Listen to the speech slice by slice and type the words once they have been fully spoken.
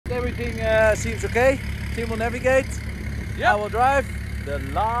everything seems okay. Tim will navigate. I will drive the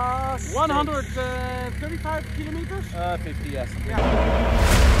last 135 kilometers? 50, yes.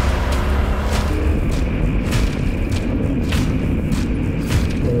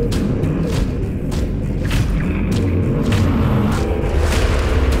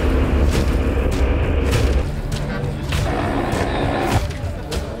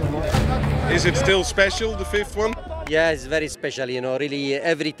 Is it still special, the fifth one? Yeah, it's very special, you know, really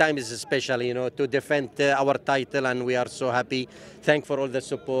every time is special, you know, to defend our title, and we are so happy. Thank for all the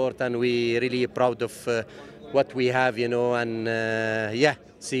support, and we really proud of what we have, you know, and yeah,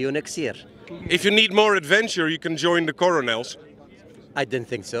 see you next year. If you need more adventure, you can join the Coronels. I didn't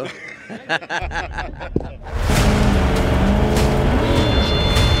think so.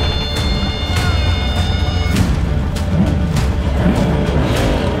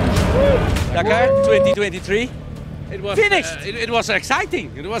 Dakar 2023. It was Finished! It was exciting.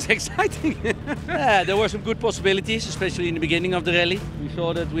 It was exciting. Yeah, there were some good possibilities, especially in the beginning of the rally. We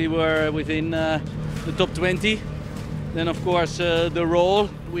saw that we were within the top 20. Then, of course, the roll.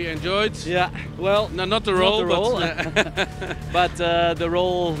 We enjoyed. Yeah, well, No, not the roll, but the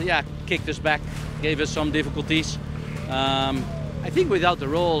roll, yeah, kicked us back, gave us some difficulties. I think without the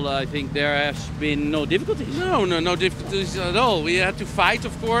roll, I think there has been no difficulties. No difficulties at all. We had to fight,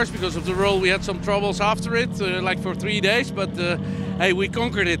 of course, because of the roll. We had some troubles after it, like for 3 days. But hey, we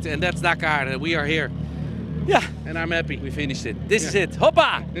conquered it, and that's Dakar. We are here. Yeah, And I'm happy. we finished it. This is it.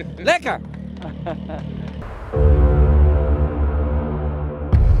 Hoppa! Lekker!